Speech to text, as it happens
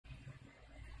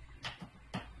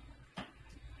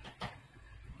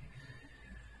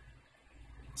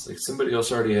It's like somebody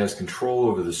else already has control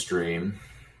over the stream.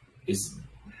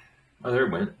 Oh, there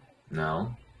it went.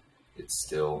 No, it's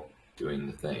still doing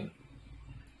the thing.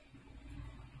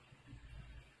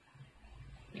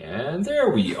 And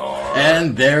there we are.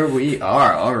 And there we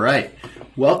are. All right.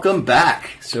 Welcome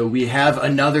back. So we have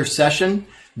another session.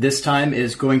 This time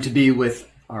is going to be with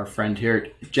our friend here,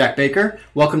 Jack Baker.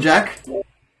 Welcome, Jack.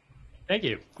 Thank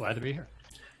you. Glad to be here.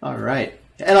 All right.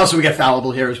 And also we got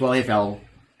Fallible here as well. Hey, Fallible.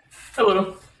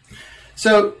 Hello.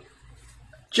 So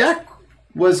Jack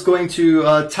was going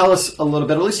to tell us a little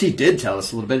bit, at least he did tell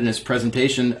us a little bit in his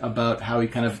presentation about how he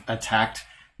kind of attacked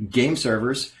game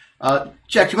servers.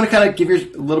 Jack, do you want to kind of give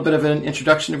a little bit of an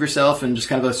introduction of yourself and just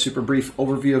kind of a super brief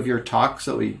overview of your talk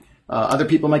so we other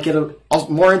people might get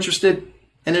more interested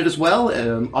in it as well,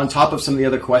 on top of some of the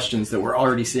other questions that we're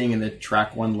already seeing in the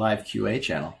Track 1 Live QA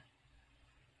channel?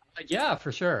 Yeah,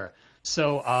 for sure.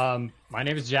 So my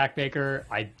name is Jack Baker.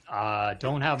 I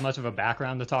don't have much of a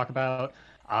background to talk about.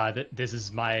 This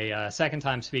is my second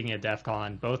time speaking at DEF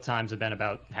CON. Both times have been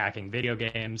about hacking video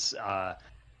games.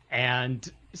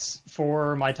 And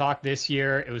for my talk this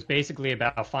year, it was basically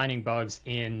about finding bugs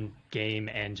in game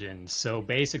engines. So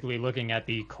basically looking at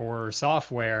the core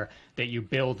software that you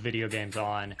build video games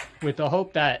on with the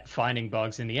hope that finding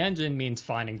bugs in the engine means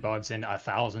finding bugs in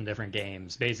 1,000 different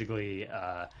games, basically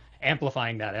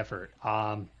amplifying that effort.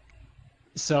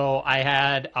 So I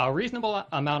had a reasonable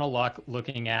amount of luck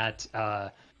looking at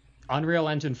Unreal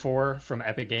Engine 4 from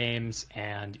Epic Games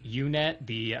and UNet,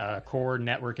 the core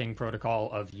networking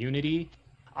protocol of Unity.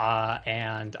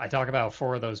 And I talk about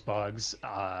 4 of those bugs.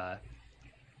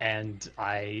 And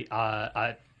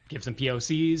I give some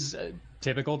POCs,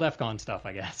 typical DEF CON stuff,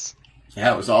 I guess.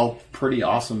 Yeah, it was all pretty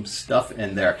awesome stuff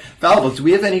in there. Fallible, do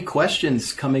we have any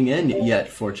questions coming in yet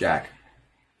for Jack?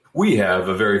 We have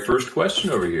a very first question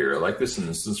over here. I like this, and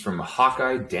this is from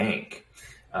Hawkeye Dank.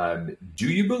 Do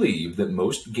you believe that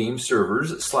most game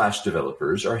servers /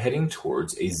 developers are heading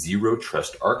towards a zero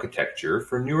trust architecture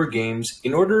for newer games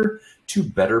in order to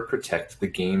better protect the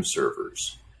game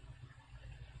servers?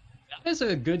 That is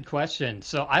a good question.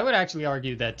 So I would actually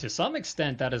argue that to some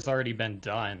extent that has already been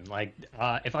done. Like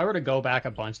if I were to go back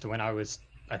a bunch to when I was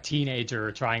a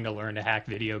teenager trying to learn to hack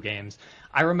video games,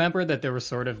 I remember that there was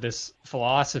sort of this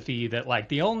philosophy that like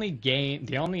the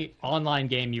only online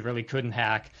game you really couldn't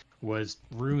hack was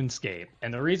RuneScape.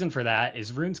 And the reason for that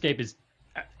is RuneScape is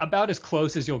about as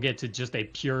close as you'll get to just a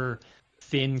pure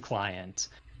thin client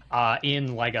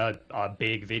in like a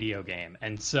big video game.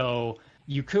 And so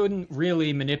you couldn't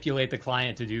really manipulate the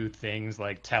client to do things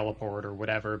like teleport or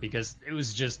whatever because it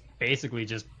was just basically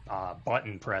just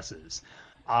button presses.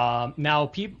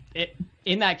 Now,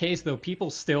 in that case, though, people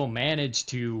still managed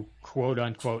to quote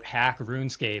unquote hack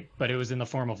RuneScape, but it was in the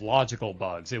form of logical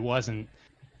bugs. It wasn't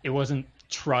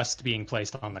trust being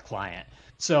placed on the client.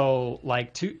 So,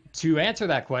 like to answer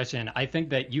that question, I think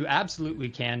that you absolutely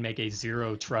can make a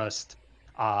zero trust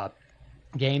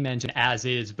game engine as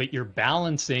is, but you're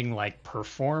balancing like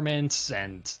performance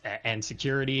and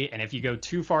security. And if you go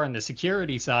too far on the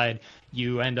security side,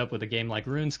 you end up with a game like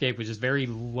RuneScape, which is very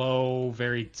low,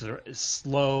 very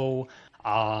slow,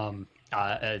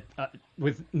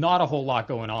 with not a whole lot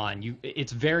going on.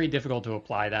 It's very difficult to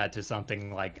apply that to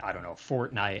something like, I don't know,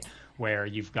 Fortnite, where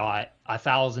you've got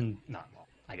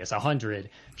 100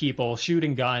 people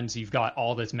shooting guns. You've got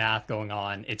all this math going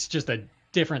on. It's just a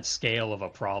different scale of a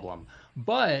problem.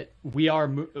 But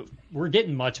we're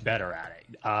getting much better at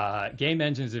it. Game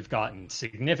engines have gotten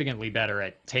significantly better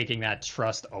at taking that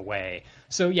trust away.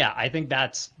 So yeah, I think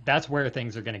that's where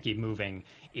things are going to keep moving,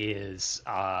 is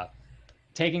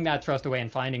taking that trust away and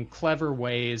finding clever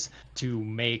ways to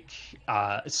make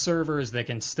servers that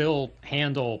can still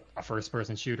handle a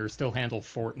first-person shooter, still handle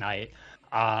Fortnite,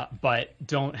 but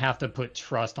don't have to put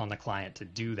trust on the client to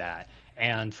do that.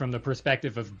 And from the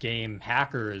perspective of game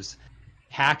hackers,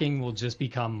 hacking will just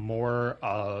become more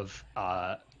of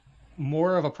a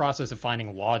process of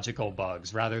finding logical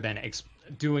bugs rather than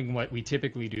doing what we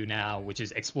typically do now, which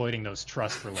is exploiting those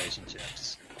trust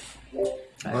relationships. Well,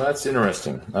 that's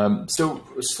interesting. So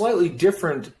a slightly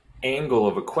different angle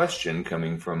of a question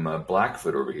coming from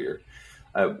Blackfoot over here.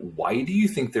 Why do you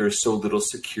think there is so little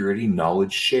security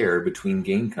knowledge shared between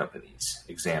game companies?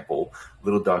 Example,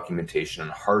 little documentation on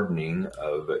hardening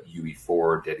of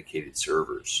UE4 dedicated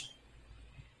servers.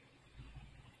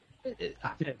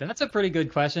 That's a pretty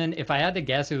good question. If I had to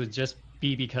guess, it would just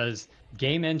be because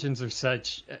game engines are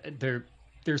such they're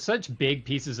such big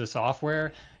pieces of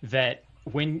software that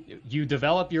when you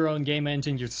develop your own game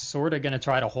engine, you're sort of going to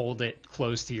try to hold it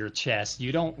close to your chest.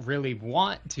 You don't really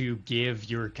want to give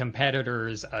your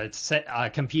competitors a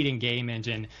competing game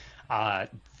engine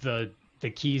the the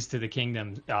keys to the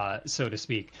kingdom, so to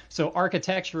speak. So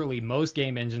architecturally, most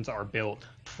game engines are built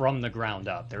from the ground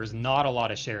up. There's not a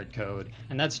lot of shared code,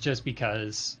 and that's just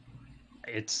because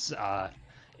it's a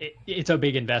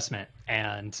big investment,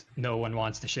 and no one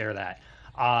wants to share that.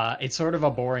 It's sort of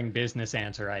a boring business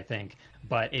answer, I think,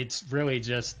 but it's really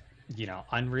just,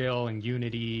 Unreal and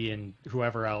Unity and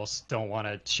whoever else don't want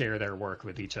to share their work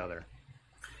with each other.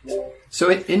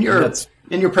 So in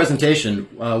your presentation,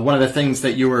 one of the things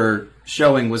that you were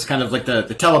showing was kind of like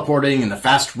the teleporting and the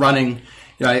fast running.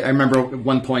 I remember at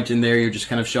one point in there, you're just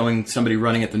kind of showing somebody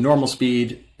running at the normal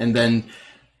speed, and then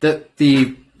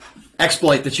the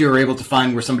exploit that you were able to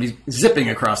find where somebody's zipping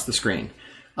across the screen.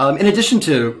 In addition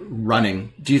to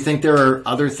running, do you think there are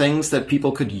other things that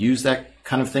people could use that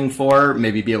kind of thing for?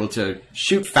 Maybe be able to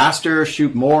shoot faster,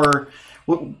 shoot more?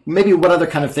 Maybe what other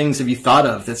kind of things have you thought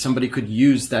of that somebody could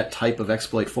use that type of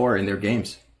exploit for in their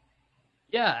games?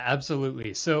 Yeah,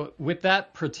 absolutely. So with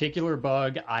that particular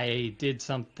bug, I did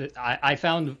something. I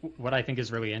found what I think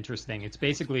is really interesting. It's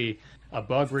basically a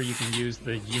bug where you can use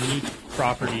the unique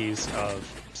properties of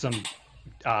some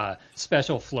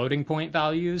special floating point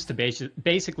values to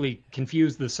basically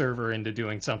confuse the server into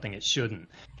doing something it shouldn't.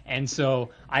 And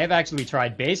so I have actually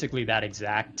tried basically that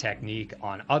exact technique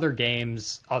on other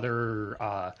games,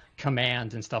 other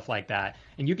commands and stuff like that.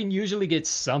 And you can usually get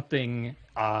something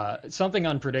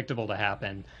unpredictable to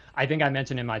happen. I think I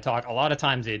mentioned in my talk, a lot of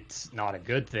times it's not a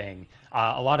good thing.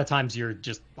 A lot of times you're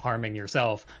just harming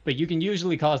yourself, but you can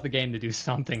usually cause the game to do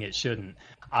something it shouldn't.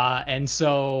 I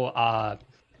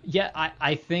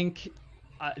think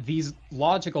these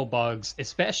logical bugs,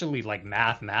 especially like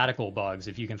mathematical bugs,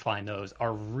 if you can find those,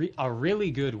 are a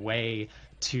really good way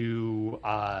to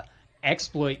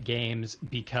exploit games,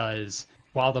 because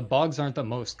while the bugs aren't the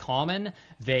most common,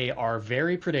 they are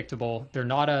very predictable. They're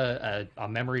not a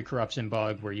memory corruption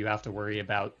bug where you have to worry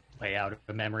about layout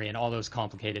of memory and all those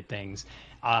complicated things.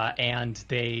 And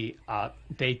they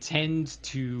tend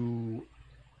to,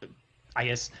 I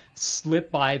guess,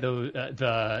 slip by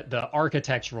the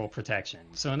architectural protection.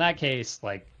 So in that case,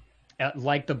 like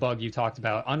the bug you talked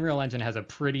about, Unreal Engine has a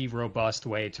pretty robust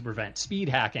way to prevent speed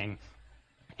hacking,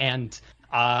 and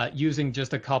using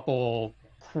just a couple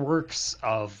quirks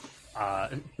of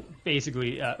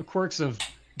quirks of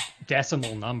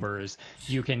decimal numbers,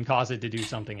 you can cause it to do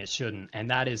something it shouldn't, and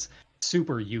that is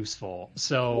super useful.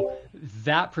 So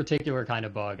that particular kind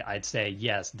of bug, I'd say,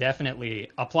 yes, definitely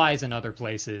applies in other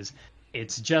places.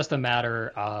 It's just a matter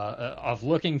of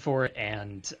looking for it,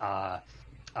 and I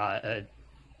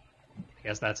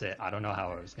guess that's it. I don't know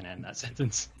how I was going to end that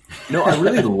sentence. No, I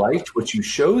really liked what you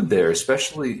showed there,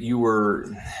 especially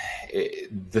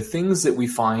the things that we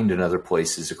find in other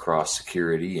places across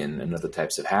security and other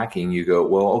types of hacking. You go,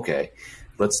 well, okay,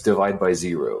 let's divide by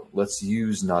 0. Let's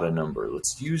use not a number.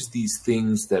 Let's use these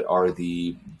things that are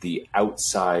the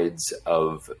outsides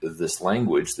of this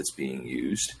language that's being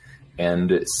used,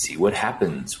 and see what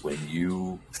happens when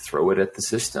you throw it at the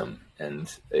system.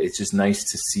 And it's just nice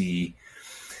to see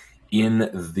in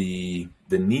the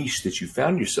niche that you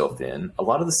found yourself in, a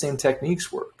lot of the same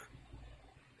techniques work.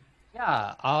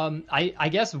 Yeah, I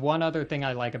guess one other thing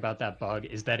I like about that bug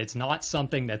is that it's not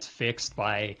something that's fixed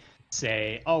by,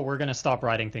 say, oh, we're going to stop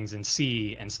writing things in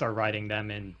C and start writing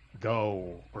them in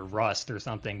Go or Rust or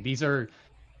something. These are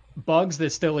bugs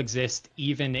that still exist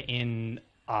even in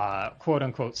quote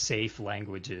unquote safe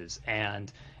languages.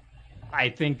 And I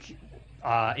think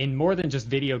in more than just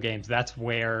video games, that's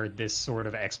where this sort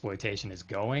of exploitation is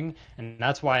going. And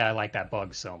that's why I like that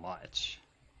bug so much.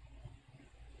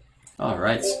 All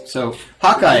right. So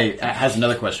Hawkeye has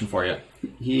another question for you.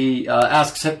 He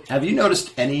asks, have you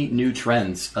noticed any new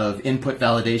trends of input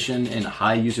validation in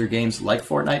high user games like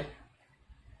Fortnite?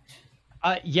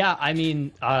 Yeah, I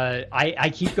mean,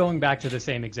 I keep going back to the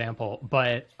same example,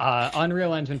 but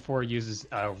Unreal Engine 4 uses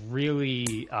a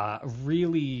really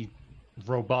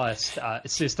robust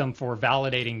system for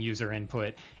validating user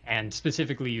input and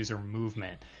specifically user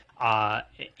movement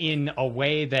in a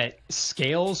way that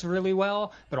scales really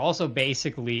well, but also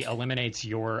basically eliminates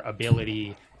your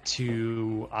ability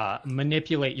to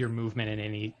manipulate your movement in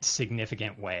any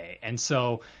significant way. And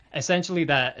so essentially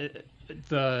that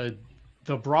the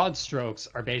broad strokes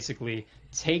are basically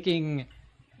taking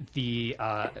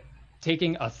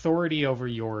authority over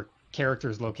your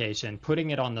character's location,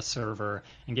 putting it on the server,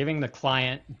 and giving the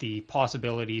client the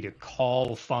possibility to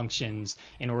call functions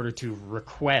in order to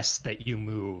request that you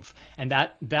move. And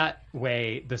that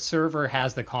way, the server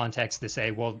has the context to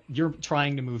say, well, you're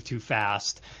trying to move too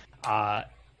fast.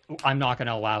 I'm not going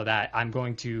to allow that. I'm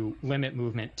going to limit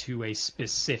movement to a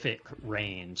specific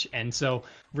range. And so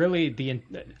really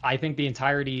I think the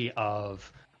entirety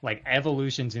of like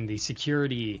evolutions in the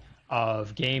security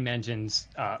of game engines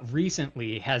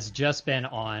recently has just been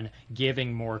on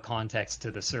giving more context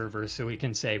to the server, so we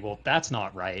can say, well, that's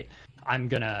not right. I'm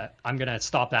gonna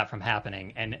stop that from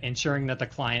happening, and ensuring that the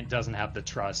client doesn't have the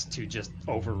trust to just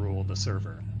overrule the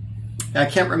server. I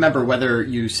can't remember whether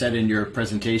you said in your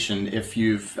presentation if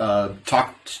you've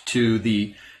talked to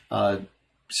the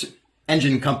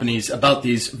engine companies about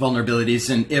these vulnerabilities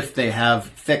and if they have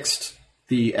fixed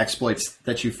the exploits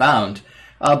that you found.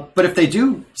 But if they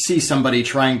do see somebody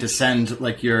trying to send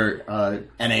like your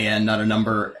NAN, not a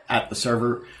number, at the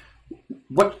server,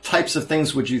 what types of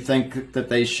things would you think that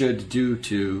they should do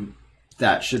to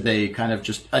that? Should they kind of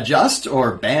just adjust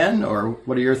or ban, or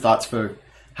what are your thoughts for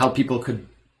how people could,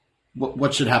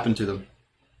 what should happen to them?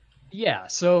 Yeah,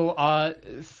 so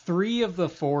 3 of the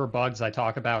 4 bugs I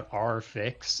talk about are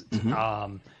fixed.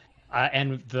 Mm-hmm.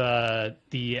 And the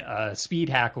speed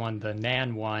hack one, the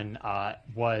NAN one,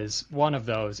 was one of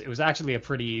those. It was actually a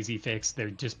pretty easy fix. They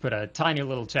just put a tiny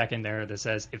little check in there that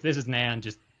says, if this is NAN,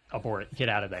 just abort, get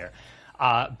out of there.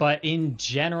 But in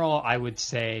general, I would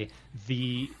say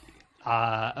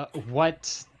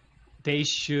what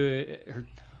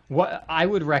I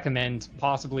would recommend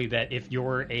possibly that if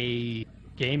you're a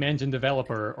game engine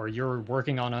developer or you're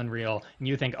working on Unreal and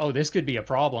you think, oh, this could be a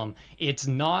problem, it's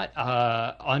not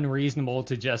unreasonable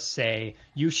to just say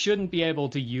you shouldn't be able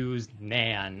to use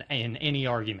NAN in any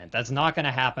argument. That's not going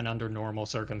to happen under normal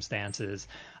circumstances,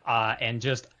 and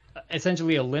just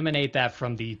essentially eliminate that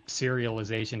from the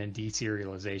serialization and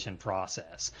deserialization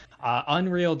process.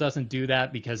 Unreal doesn't do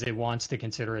that because it wants to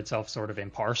consider itself sort of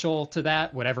impartial to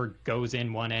that. Whatever goes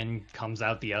in one end comes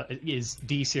out is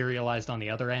deserialized on the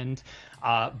other end.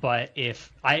 But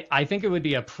if I think it would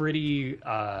be a pretty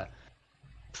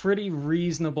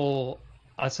reasonable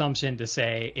assumption to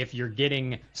say if you're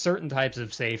getting certain types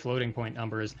of, say, floating point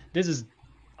numbers, this is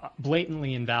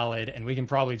blatantly invalid, and we can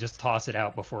probably just toss it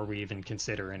out before we even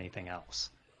consider anything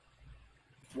else.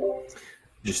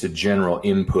 Just a general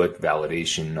input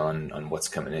validation on what's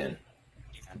coming in.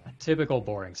 Typical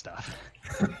boring stuff.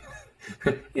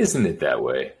 Isn't it that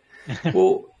way?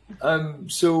 Well,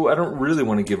 so I don't really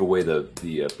want to give away the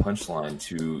punchline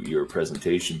to your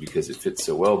presentation because it fits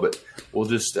so well, but we'll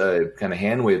just kind of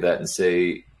hand wave that and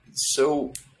say,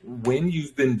 so when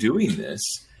you've been doing this,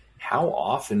 how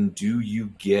often do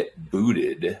you get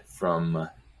booted from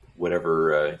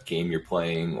whatever game you're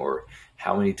playing, or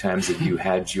how many times have you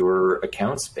had your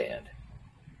accounts banned?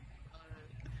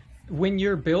 When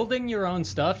you're building your own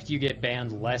stuff, you get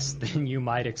banned less than you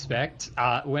might expect.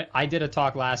 When I did a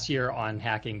talk last year on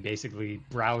hacking basically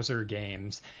browser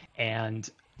games, and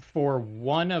for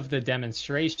one of the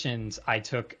demonstrations, I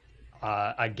took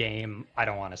a game. I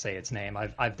don't want to say its name.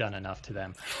 I've done enough to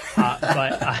them,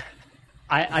 but.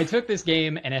 I took this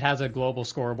game and it has a global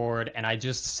scoreboard, and I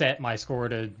just set my score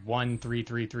to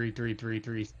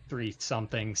 133333333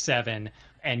 something 7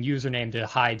 and username to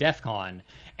high defcon,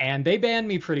 and they banned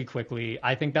me pretty quickly.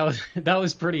 I think that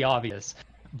was pretty obvious.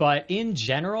 But in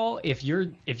general, if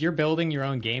you're building your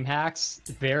own game hacks,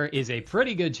 there is a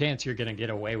pretty good chance you're going to get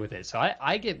away with it. So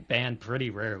I get banned pretty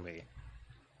rarely.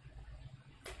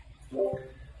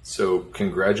 So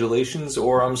congratulations,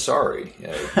 or I'm sorry,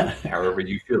 however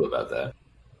you feel about that.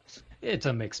 It's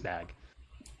a mixed bag.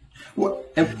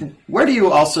 And where do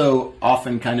you also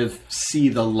often kind of see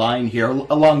the line here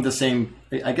along the same,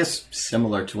 I guess,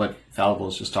 similar to what Fallible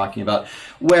was just talking about,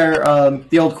 where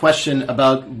the old question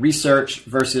about research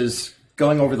versus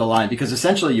going over the line, because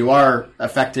essentially you are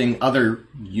affecting other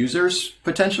users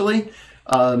potentially,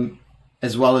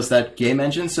 as well as that game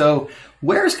engine. So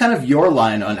where's kind of your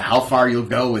line on how far you'll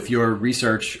go with your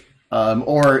research?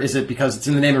 Or is it because it's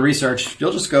in the name of research,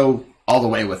 you'll just go all the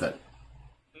way with it?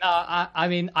 No, I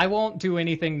mean, I won't do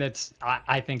anything that's,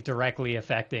 I think, directly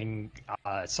affecting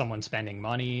someone spending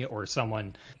money or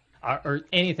someone or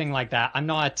anything like that. I'm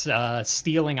not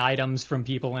stealing items from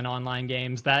people in online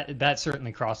games. That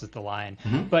certainly crosses the line.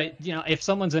 Mm-hmm. But, if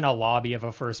someone's in a lobby of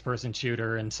a first-person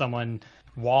shooter and someone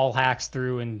wall hacks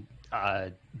through and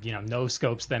no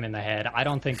scopes them in the head, I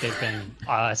don't think they've been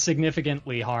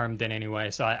significantly harmed in any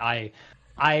way. So I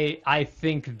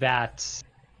think that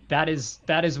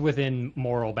is within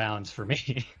moral bounds for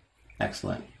me.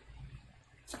 Excellent.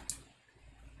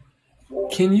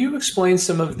 Can you explain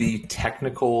some of the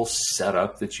technical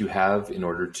setup that you have in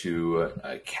order to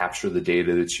capture the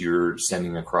data that you're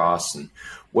sending across, and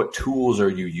what tools are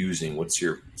you using? What's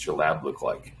your lab look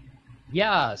like?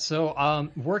 Yeah, so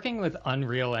working with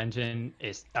Unreal Engine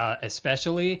is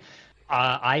especially,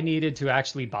 I needed to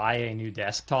actually buy a new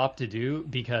desktop to do,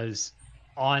 because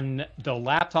on the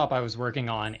laptop I was working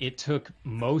on, it took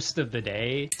most of the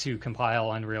day to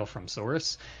compile Unreal from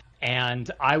source, and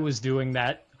I was doing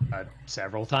that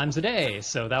several times a day.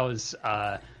 So that was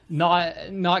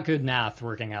not good math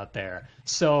working out there.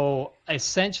 So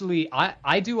essentially,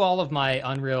 I do all of my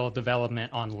Unreal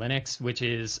development on Linux, which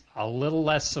is a little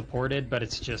less supported, but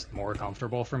it's just more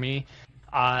comfortable for me.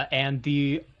 And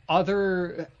the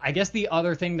other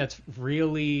thing that's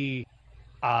really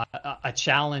a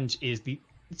challenge is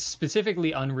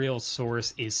specifically Unreal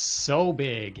Source is so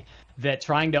big that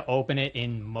trying to open it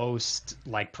in most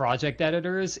like project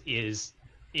editors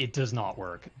it does not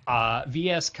work.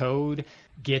 VS Code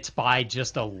gets by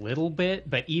just a little bit,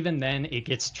 but even then it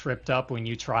gets tripped up when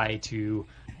you try to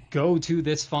go to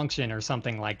this function or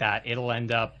something like that. It'll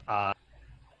end up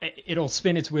it'll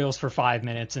spin its wheels for 5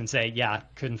 minutes and say, yeah,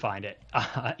 couldn't find it,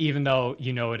 even though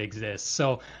you know it exists.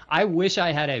 So I wish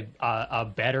I had a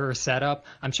better setup.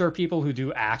 I'm sure people who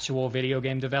do actual video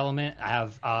game development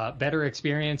have better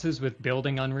experiences with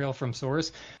building Unreal from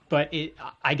source. But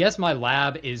I guess my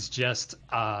lab is just,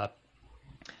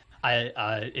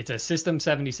 it's a System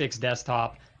 76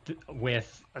 desktop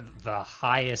with the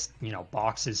highest,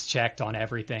 boxes checked on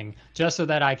everything, just so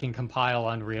that I can compile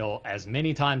Unreal as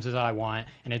many times as I want,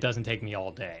 and it doesn't take me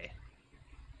all day.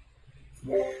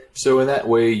 So in that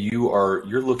way, you're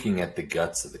looking at the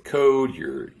guts of the code.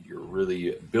 You're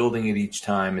really building it each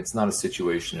time. It's not a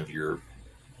situation of you're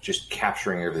just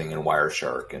capturing everything in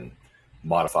Wireshark and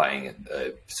modifying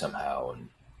it somehow.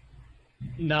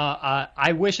 No,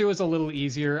 I wish it was a little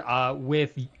easier.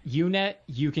 With UNet,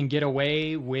 you can get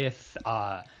away with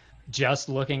just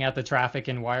looking at the traffic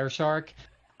in Wireshark.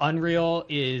 Unreal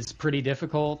is pretty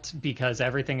difficult because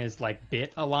everything is like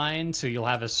bit aligned, so you'll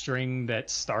have a string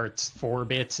that starts 4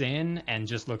 bits in and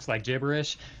just looks like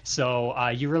gibberish. So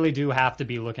you really do have to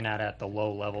be looking at the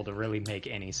low level to really make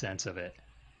any sense of it.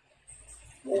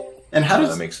 And how does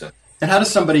that make sense? And how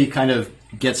does somebody kind of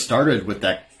get started with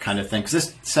that kind of thing? Because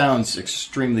this sounds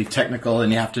extremely technical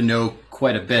and you have to know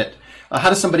quite a bit. How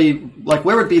does somebody,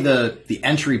 where would be the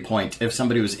entry point if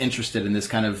somebody was interested in this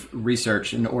kind of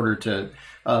research in order to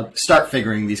start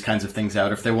figuring these kinds of things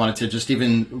out, if they wanted to just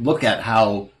even look at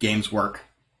how games work?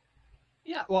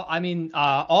 Yeah, well, I mean,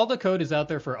 all the code is out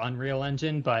there for Unreal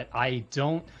Engine, but I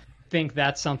don't think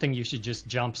that's something you should just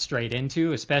jump straight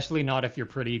into, especially not if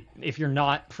you're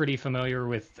not pretty familiar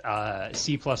with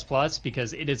C++,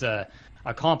 because it is a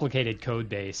complicated code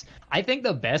base. I think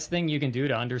the best thing you can do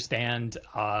to understand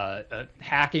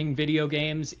hacking video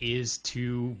games is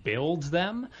to build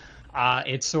them.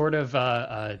 It's sort of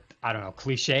I don't know,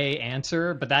 cliche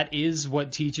answer, but that is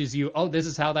what teaches you, oh, this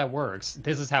is how that works.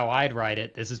 This is how I'd write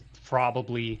it. This is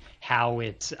probably how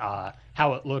it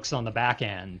looks on the back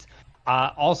end.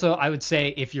 Also, I would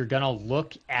say if you're going to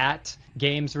look at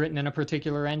games written in a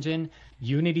particular engine,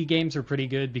 Unity games are pretty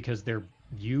good because they're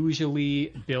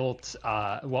usually built,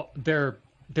 they're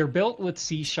built with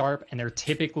C# and they're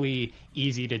typically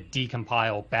easy to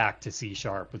decompile back to C#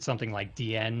 with something like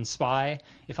dnspy,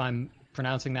 if I'm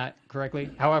pronouncing that correctly.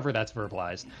 However, that's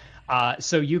verbalized.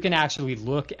 So you can actually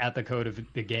look at the code of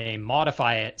the game,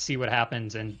 modify it, see what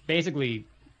happens, and basically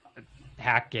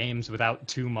hack games without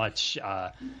too much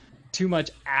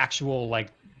actual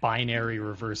binary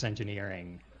reverse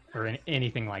engineering or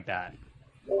anything like that.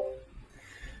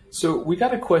 So we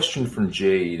got a question from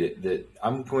Jade that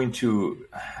I'm going to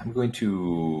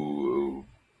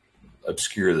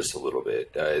obscure this a little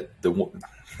bit.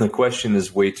 The question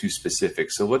is way too specific.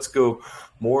 So let's go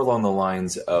more along the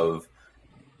lines of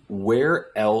where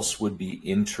else would be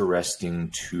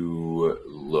interesting to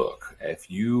look if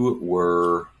you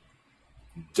were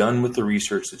done with the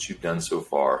research that you've done so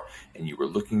far and you were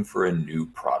looking for a new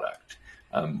product.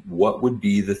 What would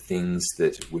be the things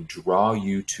that would draw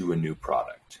you to a new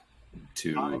product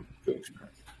to go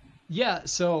experience? Yeah,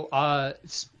 so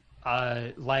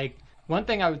one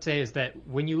thing I would say is that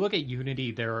when you look at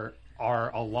Unity, there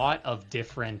are a lot of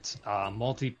different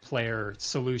multiplayer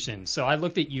solutions. So I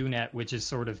looked at UNet, which is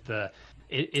sort of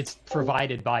it's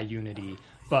provided by Unity,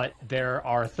 but there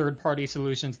are third-party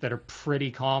solutions that are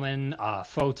pretty common,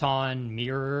 Photon,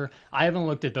 Mirror. I haven't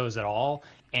looked at those at all,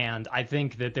 and I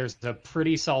think that there's a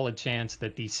pretty solid chance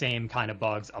that the same kind of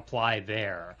bugs apply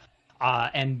there.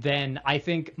 And then I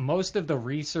think most of the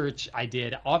research I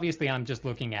did, obviously I'm just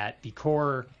looking at the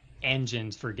core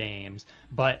engines for games,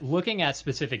 but looking at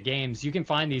specific games, you can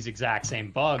find these exact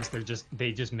same bugs.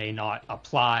 They just may not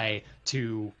apply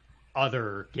to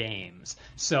other games.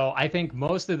 So I think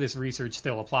most of this research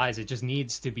still applies. It just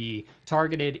needs to be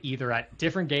targeted either at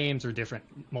different games or different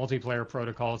multiplayer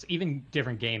protocols, even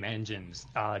different game engines.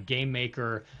 Game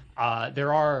Maker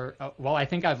There are, well, I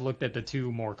think I've looked at the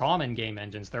two more common game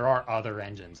engines. There are other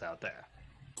engines out there.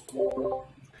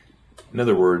 In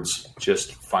other words,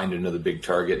 just find another big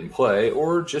target and play,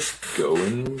 or just go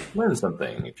and learn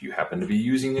something. If you happen to be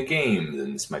using a game,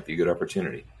 then this might be a good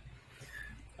opportunity.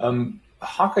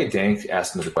 Hawkeye Dank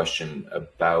asked another question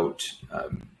about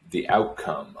the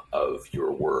outcome of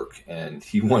your work, and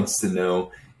he wants to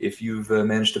know if you've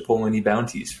managed to pull any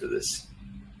bounties for this.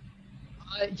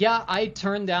 Yeah, I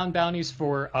turned down bounties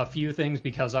for a few things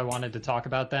because I wanted to talk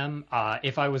about them.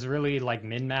 If I was really like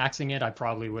min-maxing it, I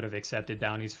probably would have accepted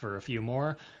bounties for a few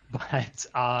more, but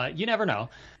you never know.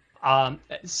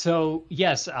 So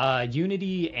yes,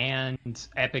 Unity and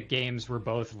Epic Games were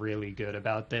both really good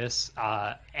about this.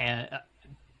 And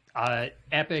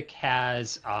Epic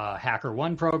has a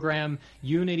HackerOne program.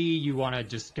 Unity, you want to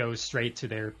just go straight to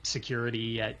their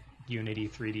security at Unity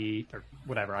 3D or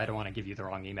whatever. I don't want to give you the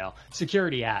wrong email.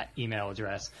 Security at email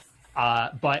address.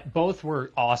 But both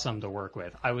were awesome to work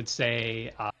with. I would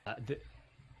say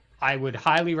I would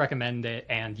highly recommend it.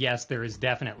 And yes, there is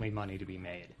definitely money to be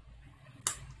made.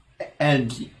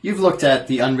 And you've looked at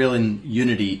the Unreal and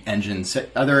Unity engines.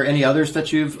 Are there any others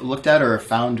that you've looked at or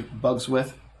found bugs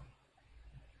with?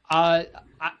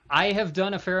 I have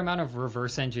done a fair amount of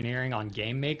reverse engineering on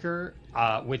GameMaker,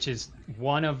 which is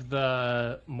one of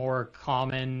the more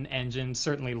common engines,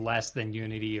 certainly less than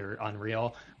Unity or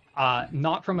Unreal.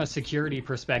 Not from a security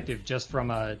perspective, just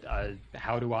from a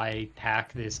how do I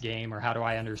hack this game, or how do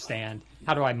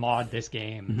I mod this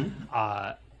game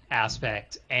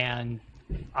aspect. And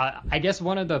I guess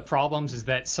one of the problems is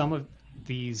that some of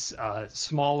these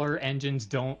smaller engines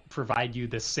don't provide you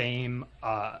the same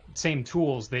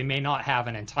tools. They may not have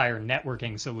an entire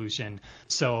networking solution,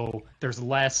 so there's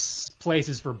less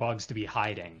places for bugs to be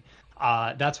hiding.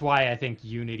 That's why I think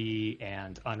Unity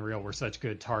and Unreal were such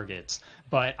good targets.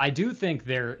 But I do think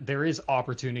there is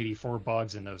opportunity for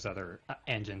bugs in those other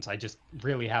engines. I just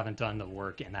really haven't done the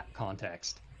work in that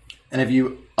context. And have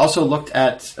you also looked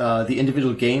at the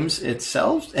individual games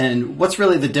itself? And what's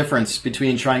really the difference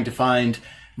between trying to find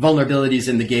vulnerabilities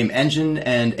in the game engine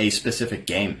and a specific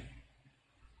game?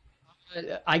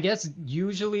 I guess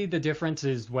usually the difference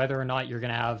is whether or not you're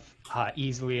going to have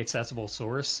easily accessible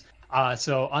source.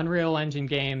 So Unreal Engine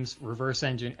games, reverse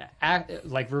engineering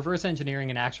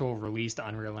an actual released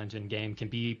Unreal Engine game can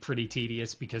be pretty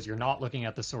tedious because you're not looking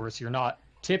at the source. You're not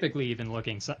typically even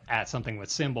looking at something with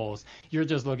symbols. You're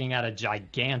just looking at a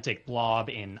gigantic blob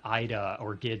in IDA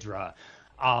or Ghidra.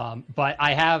 But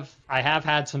I have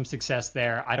had some success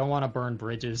there. I don't want to burn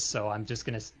bridges, so I'm just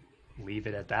going to leave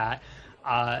it at that.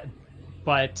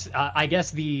 But I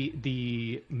guess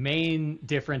the main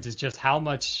difference is just how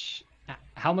much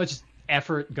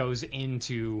effort goes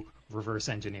into reverse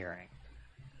engineering.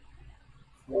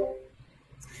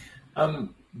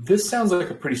 This sounds like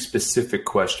a pretty specific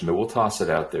question, but we'll toss it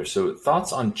out there. So,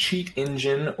 thoughts on Cheat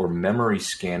Engine or memory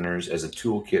scanners as a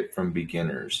toolkit from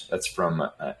beginners? That's from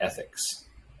Ethics.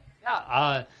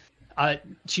 Yeah,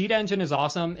 Cheat Engine is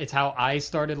awesome. It's how I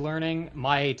started learning.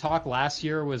 My talk last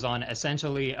year was on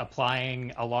essentially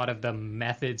applying a lot of the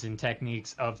methods and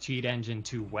techniques of Cheat Engine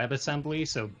to WebAssembly,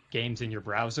 so games in your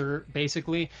browser,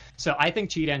 basically. So I think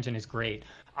Cheat Engine is great.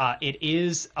 It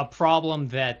is a problem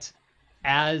that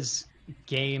as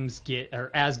game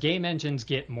engines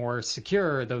get more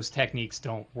secure, those techniques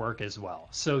don't work as well.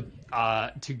 So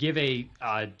to give a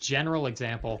general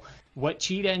example, what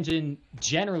Cheat Engine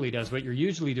generally does, what you're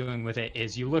usually doing with it,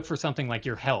 is you look for something like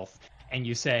your health, and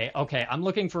you say, okay, I'm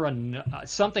looking for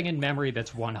something in memory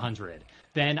that's 100.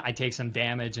 Then I take some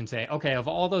damage and say, okay, of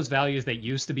all those values that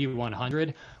used to be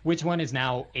 100, which one is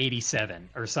now 87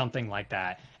 or something like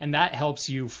that? And that helps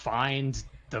you find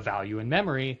the value in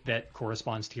memory that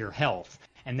corresponds to your health.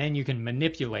 And then you can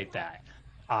manipulate that,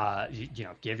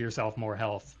 give yourself more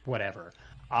health, whatever.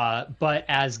 But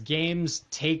as games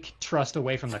take trust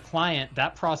away from the client,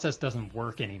 that process doesn't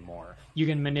work anymore. You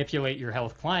can manipulate your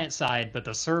health client side, but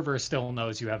the server still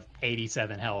knows you have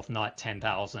 87 health, not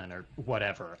 10,000 or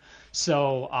whatever.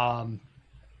 So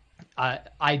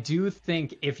I do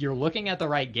think if you're looking at the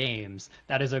right games,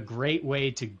 that is a great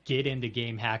way to get into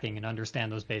game hacking and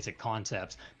understand those basic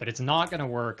concepts. But it's not going to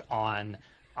work on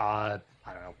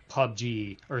I don't know,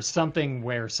 PUBG or something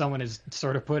where someone has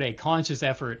sort of put a conscious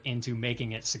effort into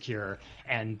making it secure,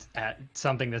 and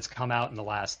something that's come out in the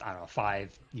last,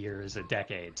 5 years, a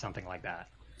decade, something like that.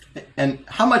 And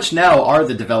how much now are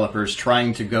the developers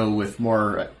trying to go with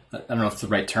more, I don't know if it's the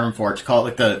right term for it, to call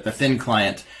it like the thin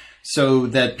client, so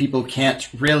that people can't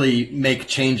really make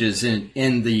changes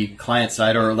in the client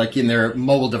side, or like in their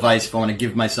mobile device, if I want to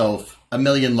give myself a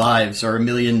million lives or a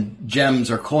million gems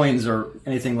or coins or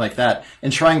anything like that,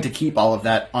 and trying to keep all of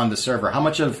that on the server. How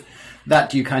much of that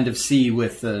do you kind of see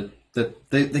with the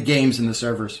games and the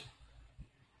servers?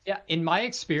 Yeah, in my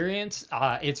experience,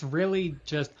 it's really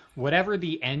just whatever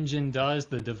the engine does,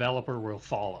 the developer will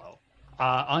follow.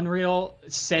 Unreal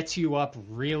sets you up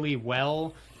really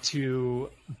well to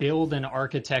build an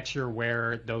architecture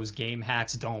where those game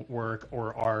hacks don't work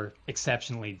or are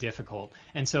exceptionally difficult.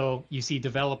 And so you see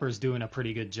developers doing a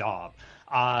pretty good job.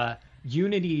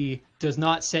 Unity does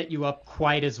not set you up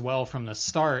quite as well from the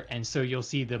start, and so you'll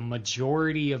see the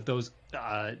majority of those,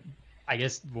 I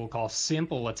guess we'll call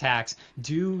simple attacks,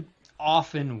 do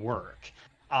often work.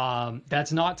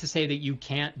 That's not to say that you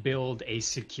can't build a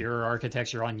secure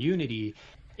architecture on Unity.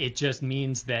 It just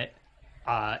means that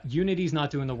Unity's not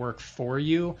doing the work for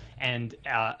you, and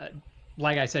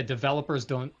like I said, developers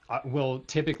will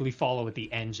typically follow what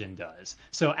the engine does.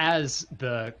 So as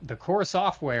the core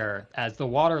software, as the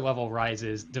water level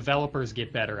rises, developers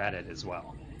get better at it as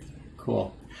well.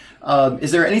 Cool.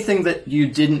 Is there anything that you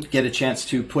didn't get a chance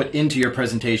to put into your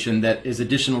presentation that is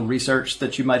additional research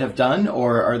that you might have done,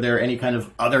 or are there any kind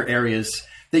of other areas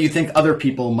that you think other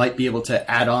people might be able to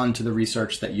add on to the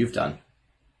research that you've done?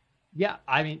 Yeah,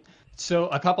 I mean, so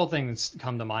a couple things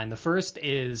come to mind. The first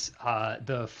is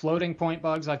the floating point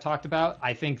bugs I've talked about.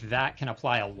 I think that can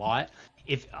apply a lot.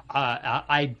 If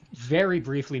I very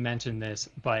briefly mentioned this,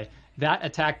 but that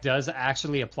attack does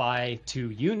actually apply to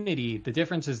Unity. The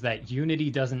difference is that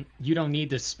Unity you don't need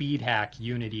to speed hack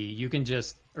Unity. You can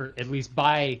just, or at least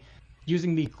by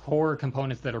using the core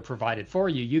components that are provided for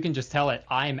you, you can just tell it,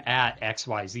 I'm at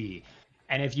XYZ.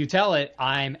 And if you tell it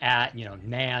I'm at,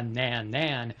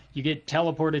 nan, you get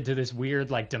teleported to this weird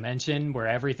like dimension where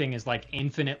everything is like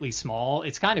infinitely small.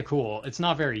 It's kind of cool. It's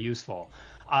not very useful.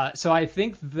 So I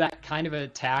think that kind of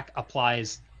attack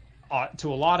applies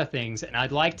to a lot of things, and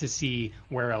I'd like to see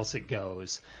where else it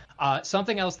goes.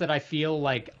 Something else that I feel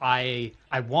like I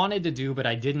wanted to do, but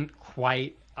I didn't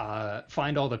quite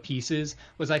find all the pieces,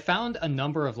 was I found a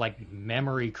number of like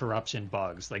memory corruption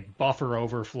bugs, like buffer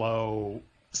overflow,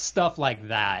 stuff like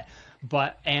that.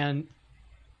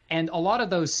 And a lot of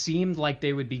those seemed like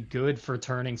they would be good for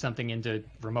turning something into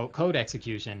remote code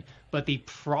execution. But the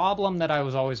problem that I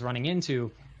was always running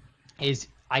into is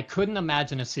I couldn't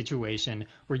imagine a situation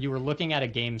where you were looking at a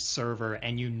game server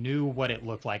and you knew what it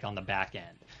looked like on the back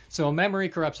end. So a memory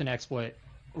corruption exploit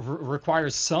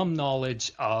requires some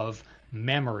knowledge of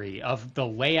memory, of the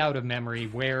layout of memory,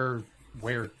 where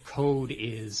code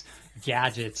is,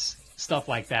 gadgets, stuff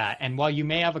like that. And while you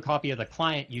may have a copy of the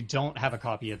client, you don't have a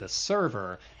copy of the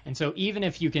server. And so even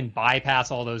if you can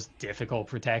bypass all those difficult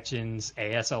protections,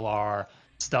 ASLR,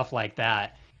 stuff like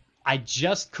that, I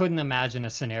just couldn't imagine a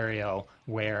scenario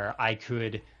where I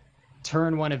could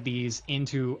turn one of these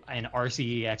into an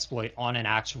RCE exploit on an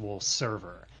actual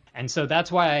server. And so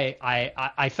that's why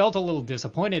I felt a little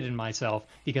disappointed in myself,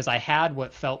 because I had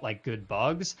what felt like good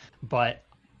bugs, but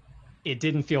it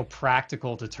didn't feel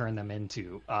practical to turn them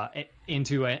into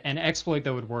an exploit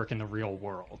that would work in the real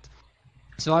world.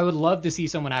 So I would love to see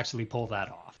someone actually pull that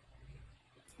off.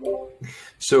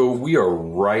 So we are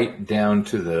right down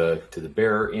to the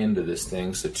bare end of this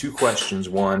thing. So two questions.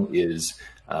 One is,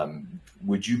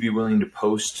 would you be willing to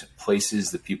post places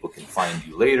that people can find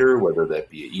you later, whether that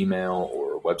be an email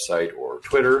or a website or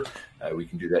Twitter? We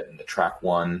can do that in the Track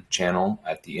One channel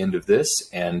at the end of this.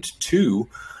 And two,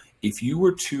 if you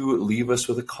were to leave us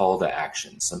with a call to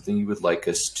action, something you would like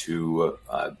us to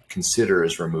consider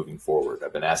as we're moving forward.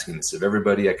 I've been asking this of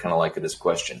everybody. I kind of like it as a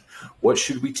question. What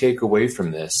should we take away from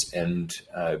this and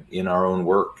in our own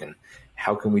work? And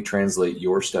how can we translate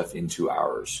your stuff into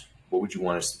ours? What would you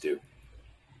want us to do?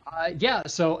 Yeah,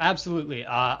 so absolutely.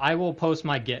 I will post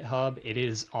my GitHub. It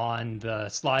is on the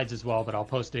slides as well, but I'll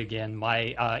post it again.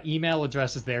 My email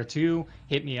address is there too.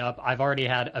 Hit me up. I've already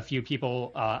had a few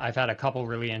people, I've had a couple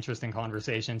really interesting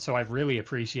conversations, so I really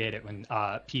appreciate it when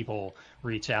people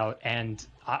reach out. And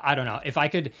I don't know, if I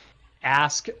could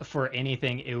ask for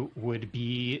anything, it would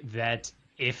be that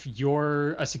if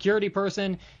you're a security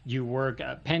person, you work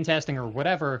pen testing or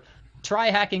whatever,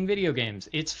 try hacking video games.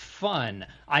 It's fun.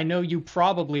 I know you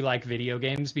probably like video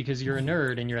games because you're a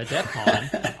nerd and you're at DEF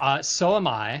CON. So am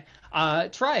I.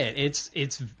 Try it.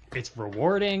 It's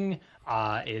rewarding.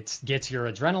 It gets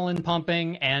your adrenaline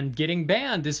pumping, and getting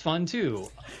banned is fun too.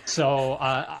 So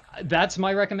that's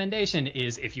my recommendation,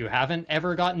 is if you haven't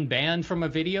ever gotten banned from a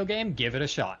video game, give it a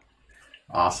shot.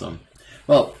 Awesome.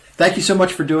 Well, thank you so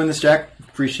much for doing this, Jack.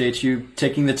 Appreciate you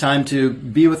taking the time to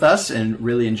be with us, and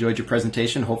really enjoyed your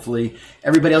presentation. Hopefully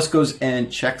everybody else goes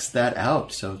and checks that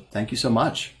out. So thank you so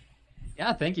much.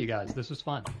 Yeah, thank you guys. This was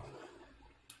fun.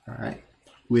 All right.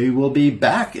 We will be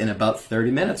back in about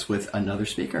 30 minutes with another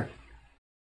speaker.